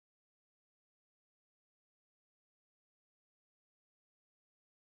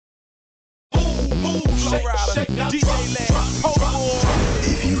If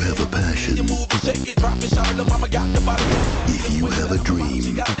you have a passion, if you have a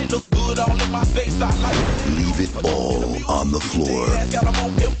dream, leave it all on the floor.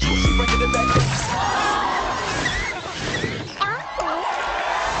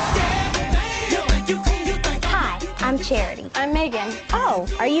 Hi, I'm Charity. I'm Megan. Oh,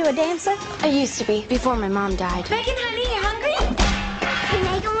 are you a dancer? I used to be, before my mom died. Megan, honey, you hungry? Hey,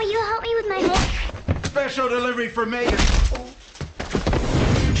 Megan, will you help me with my homework? Special delivery for Megan.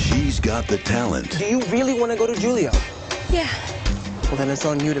 She's got the talent. Do you really want to go to Juilliard? Yeah. Well, then it's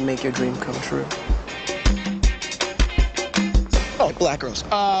on you to make your dream come true. Oh, black girls.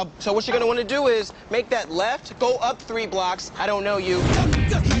 So what you're gonna want to do is make that left, go up 3 blocks. I don't know you.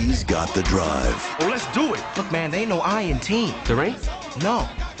 He's got the drive. Well, let's do it. Look, man, they ain't no I in team. There ain't? No.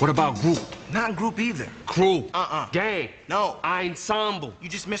 What about group? Not in group either. Crew? Uh-uh. Gang? No. Ensemble? You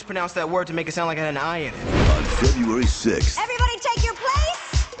just mispronounced that word to make it sound like it had an I in it. On February 6th, Everybody take your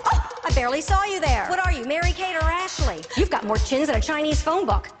place. Oh, I barely saw you there. What are you, Mary Kate or Ashley? You've got more chins than a Chinese phone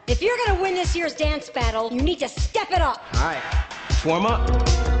book. If you're gonna win this year's dance battle, you need to step it up. All right. Let's warm up.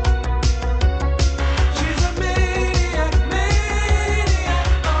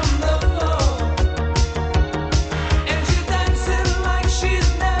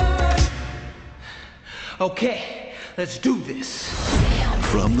 Okay, let's do this.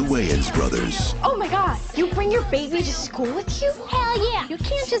 from the Wayans brothers. Oh my God, you bring your baby to school with you? Hell yeah. You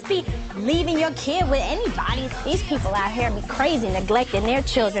can't just be leaving your kid with anybody. These people out here be crazy neglecting their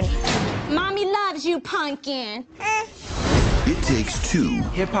children. Mommy loves you, pumpkin. It takes 2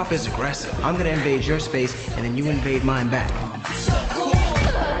 Hip hop is aggressive. I'm gonna invade your space, and then you invade mine back.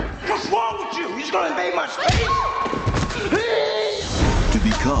 What's wrong with you? You just gonna invade my space? to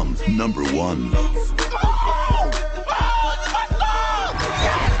become number 1.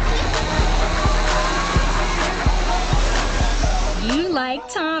 You like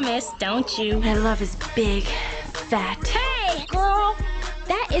Thomas, don't you? I love his big, fat. Hey, girl,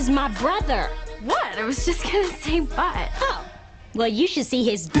 that is my brother. What? I was just gonna say butt. Oh, well, you should see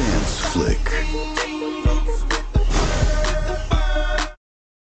his Dance flick.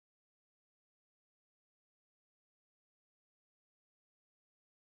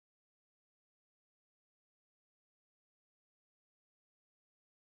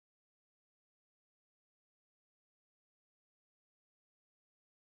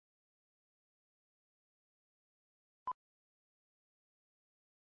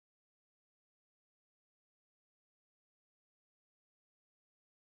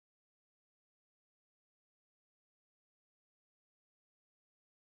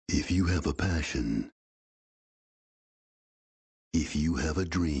 If you have a passion, if you have a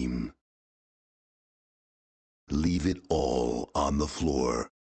dream, leave it all on the floor.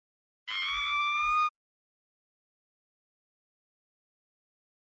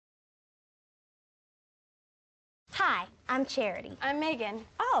 Hi, I'm Charity. I'm Megan.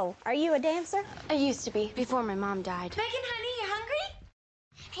 Oh, are you a dancer? I used to be, before my mom died. Megan, honey, you hungry?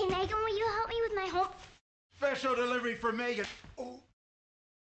 Hey, Megan, will you help me with my homework? Special delivery for Megan.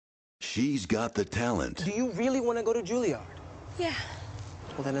 She's got the talent. Do you really want to go to Juilliard? Yeah.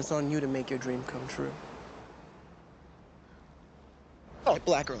 Well, then it's on you to make your dream come true. Oh,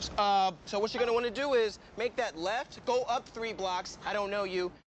 black girls. So what you're gonna want to do is make that left, go up 3 blocks. I don't know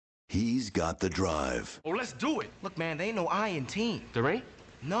you. He's got the drive. Well, let's do it. Look, man, they ain't no I in team. There ain't?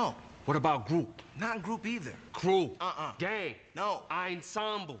 No. What about group? Not in group either. Crew? Uh-uh. Gang? No.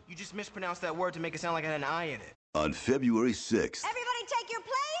 Ensemble? You just mispronounced that word to make it sound like it had an I in it. On February 6th, Everybody take your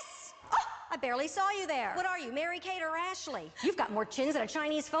place. Oh, I barely saw you there. What are you, Mary Kate or Ashley? You've got more chins than a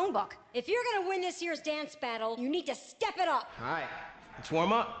Chinese phone book. If you're gonna win this year's dance battle, you need to step it up. All right. Let's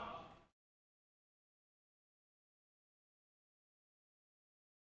warm up.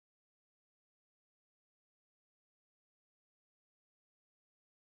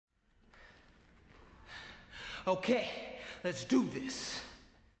 Okay, let's do this.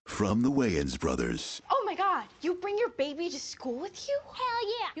 from the Wayans brothers. Oh my God, you bring your baby to school with you?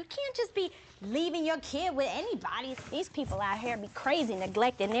 Hell yeah. You can't just be leaving your kid with anybody. These people out here be crazy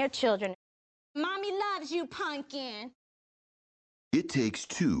neglecting their children. Mommy loves you, pumpkin. It takes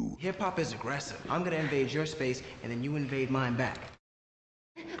 2 Hip hop is aggressive. I'm gonna invade your space, and then you invade mine back.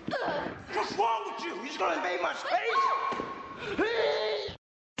 What's wrong with you? You just gonna invade my space?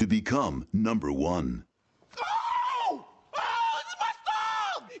 to become number 1. Oh! Oh, this is my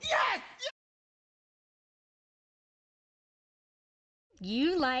song! Yes!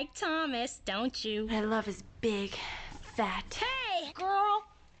 You like Thomas, don't you? I love his big, fat. Hey, girl,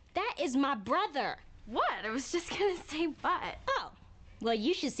 that is my brother. What? I was just gonna say butt. Oh, well,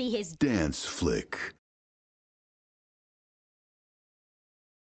 you should see his Dance flick.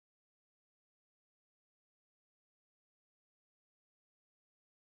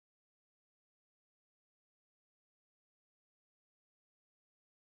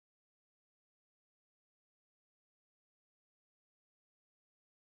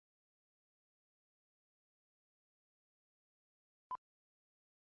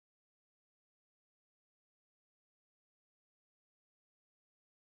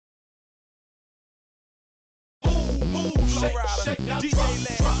 low rider. DJ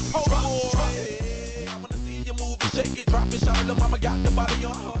Lance, hold on. I wanna see you move and shake it, drop it, shout it. Little mama got the body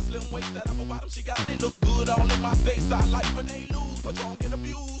on her slim waist, that upper bottom she got. They look good all in my face. I like when they lose, but don't get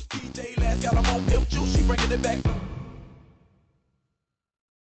abused. DJ Lance got them on pimp juice, she bringing it back.